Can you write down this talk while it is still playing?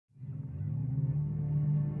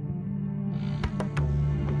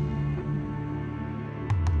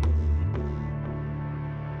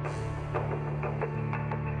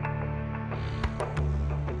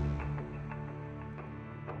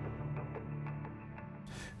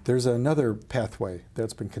There's another pathway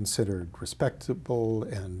that's been considered respectable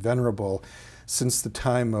and venerable since the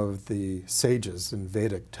time of the sages in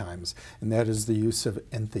Vedic times, and that is the use of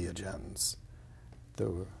entheogens,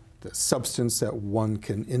 the substance that one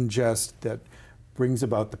can ingest that brings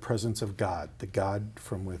about the presence of God, the God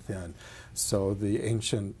from within. So the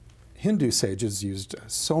ancient Hindu sages used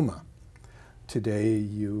soma. Today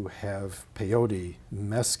you have peyote,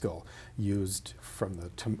 mescal, used from the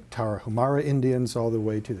Tarahumara Indians all the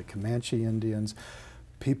way to the Comanche Indians.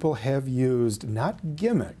 People have used not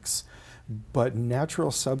gimmicks, but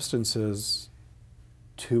natural substances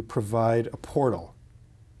to provide a portal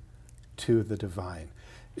to the divine.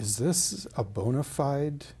 Is this a bona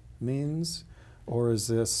fide means, or is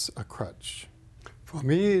this a crutch? For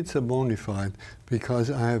me, it's a bona fide, because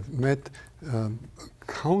I have met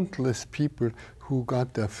countless people who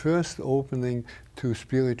got their first opening to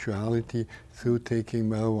spirituality through taking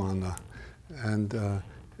marijuana. And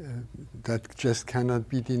that just cannot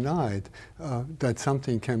be denied. That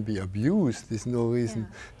something can be abused, there's no reason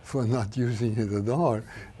for not using it at all.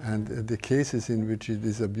 And the cases in which it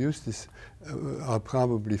is abused are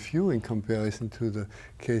probably few in comparison to the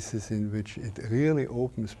cases in which it really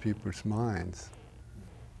opens people's minds.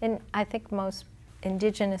 And I think most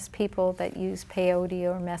indigenous people that use peyote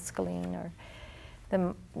or mescaline or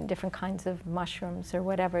the different kinds of mushrooms or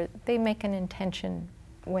whatever, they make an intention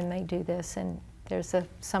when they do this, and there's a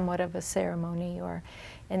somewhat of a ceremony,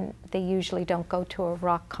 and they usually don't go to a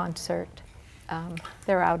rock concert.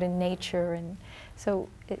 They're out in nature, and so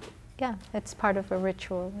it's part of a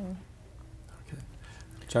ritual. Okay.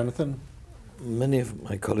 Jonathan? Many of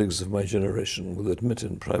my colleagues of my generation will admit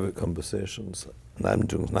in private conversations, and I'm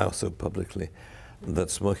doing now so publicly,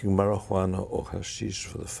 that smoking marijuana or hashish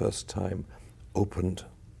for the first time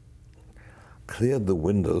cleared the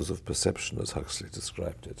windows of perception, as Huxley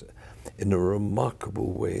described it, in a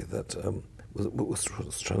remarkable way that was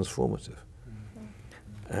transformative.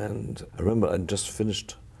 Mm-hmm. And I remember I'd just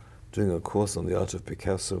finished doing a course on the art of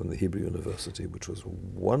Picasso in the Hebrew University, which was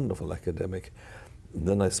wonderful academic. And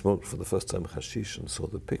then I smoked for the first time hashish and saw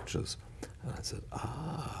the pictures, and I said,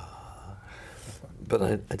 ah. But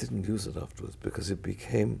I didn't use it afterwards, because it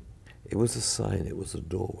was a sign, it was a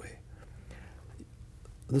doorway.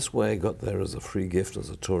 This way I got there as a free gift, as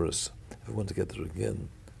a tourist. If I want to get there again,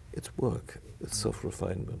 it's work, it's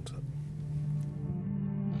self-refinement.